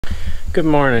Good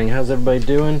morning. How's everybody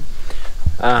doing?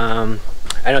 I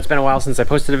know it's been a while since I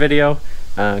posted a video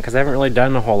because I haven't really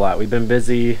done a whole lot. We've been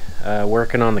busy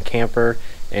working on the camper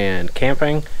and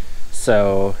camping.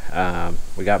 So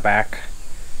we got back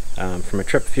from a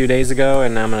trip a few days ago,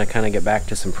 and now I'm going to kind of get back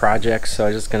to some projects. So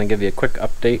I'm just going to give you a quick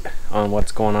update on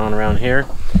what's going on around here.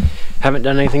 Haven't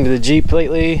done anything to the Jeep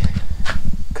lately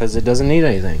because it doesn't need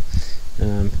anything.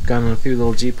 Gone on a few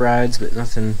little Jeep rides, but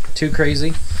nothing too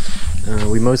crazy.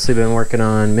 We've mostly been working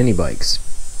on mini bikes.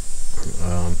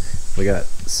 We got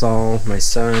Saul, my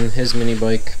son, his mini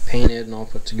bike painted and all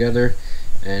put together,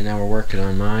 and now we're working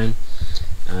on mine.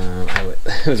 I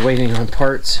was waiting on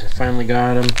parts, finally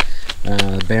got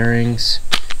them. Bearings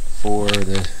for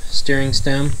the steering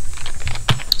stem.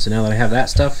 So now that I have that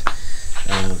stuff,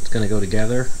 it's going to go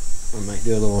together. I might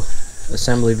do a little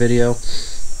assembly video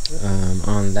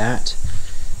on that.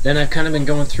 Then I've kind of been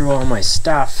going through all my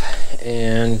stuff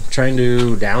and trying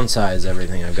to downsize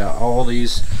everything. I've got all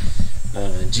these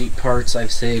Jeep parts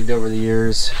I've saved over the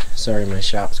years. Sorry, my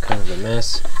shop's kind of a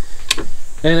mess.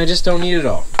 And I just don't need it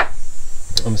all.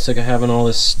 I'm sick of having all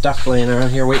this stuff laying around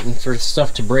here waiting for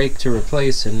stuff to break to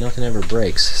replace, and nothing ever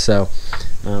breaks. So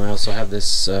I also have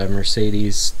this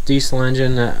Mercedes diesel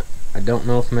engine that I don't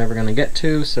know if I'm ever going to get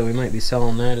to, so we might be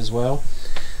selling that as well.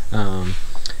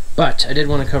 But I did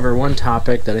want to cover one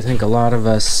topic that I think a lot of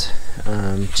us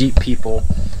Jeep people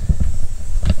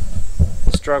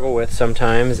struggle with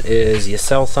sometimes, is you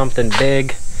sell something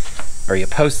big or you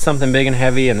post something big and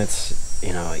heavy, and it's,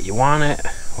 you know, you want it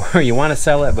or you want to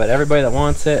sell it, but everybody that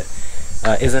wants it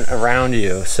isn't around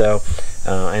you. So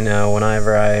I know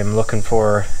whenever I'm looking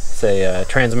for, say, a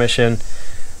transmission,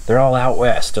 they're all out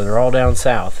west or they're all down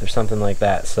south or something like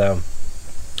that. So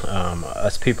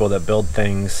us people that build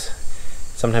things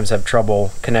sometimes have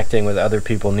trouble connecting with other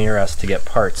people near us to get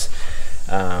parts.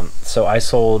 So I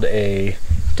sold a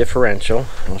differential.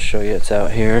 I'll show you, it's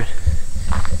out here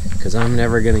because I'm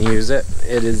never going to use it.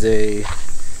 It is a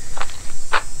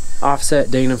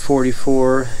offset Dana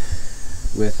 44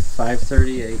 with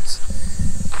 538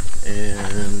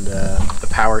 and a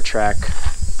power track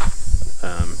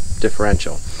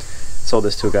differential. Sold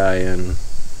this to a guy in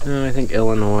I think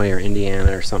Illinois or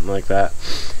Indiana or something like that,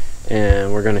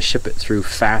 and we're going to ship it through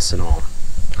Fastenal.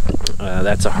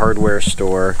 That's a hardware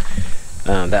store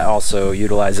that also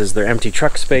utilizes their empty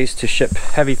truck space to ship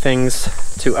heavy things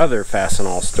to other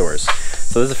Fastenal stores.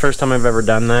 So this is the first time I've ever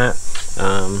done that.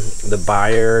 The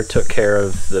buyer took care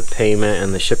of the payment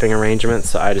and the shipping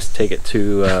arrangements, so I just take it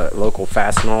to local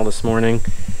Fastenal this morning,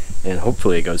 and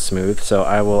hopefully it goes smooth. So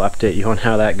I will update you on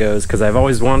how that goes, because I've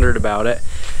always wondered about it,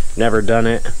 never done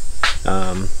it.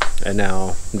 And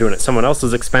now I'm doing it at someone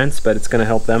else's expense, but it's going to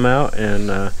help them out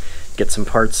and get some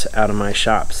parts out of my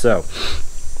shop. So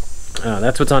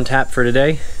that's what's on tap for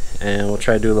today, and we'll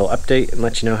try to do a little update and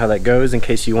let you know how that goes in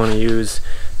case you want to use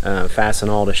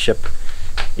Fastenal to ship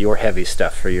your heavy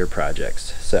stuff for your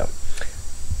projects. So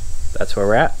that's where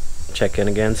we're at. Check in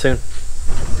again soon.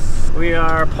 We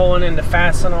are pulling into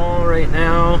Fastenal right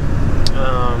now.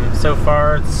 So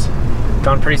far it's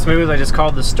gone pretty smooth. I just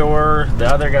called the store. The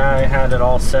other guy had it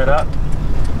all set up,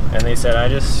 and they said I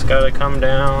just gotta come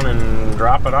down and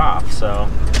drop it off. So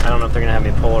I don't know if they're gonna have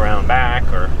me pull around back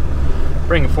or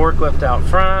bring a forklift out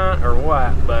front or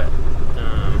what, but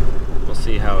we'll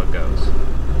see how it goes.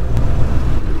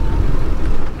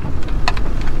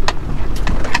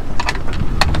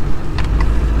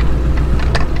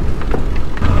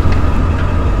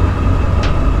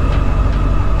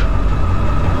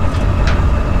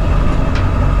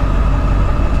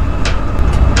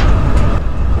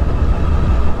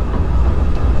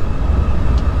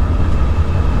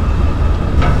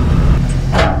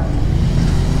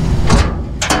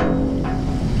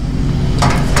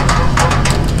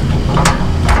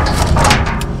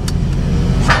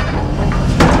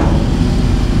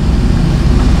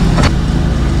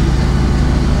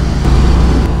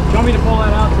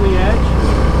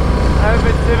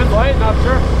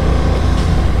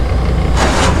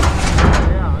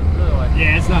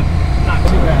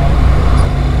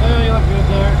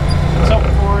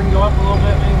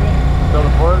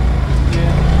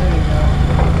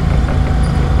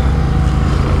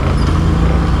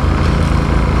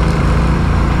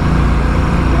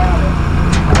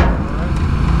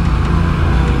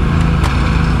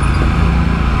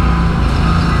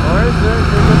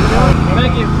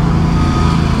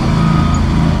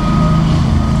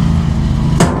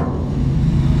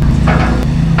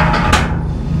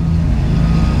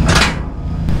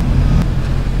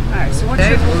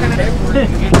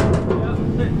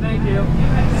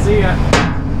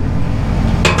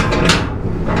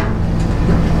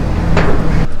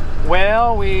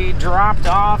 we dropped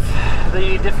off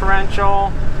the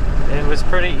differential. It was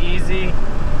pretty easy.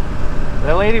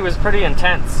 The lady was pretty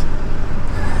intense.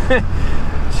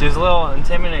 She was a little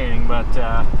intimidating, but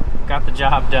got the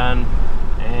job done.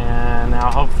 And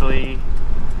now hopefully,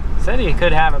 said he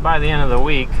could have it by the end of the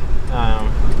week. I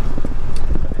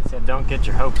said don't get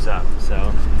your hopes up.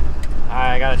 So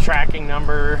I got a tracking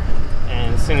number,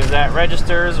 and as soon as that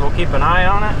registers, we'll keep an eye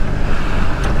on it.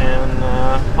 And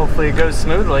hopefully it goes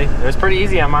smoothly. It was pretty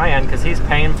easy on my end because he's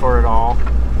paying for it all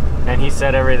and he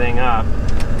set everything up.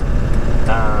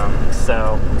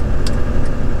 So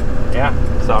yeah,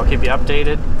 so I'll keep you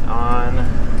updated on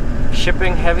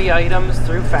shipping heavy items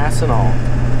through Fastenal.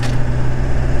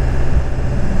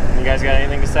 You guys got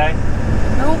anything to say?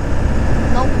 Nope.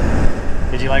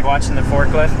 Nope. Did you like watching the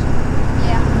forklift?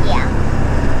 Yeah. Yeah.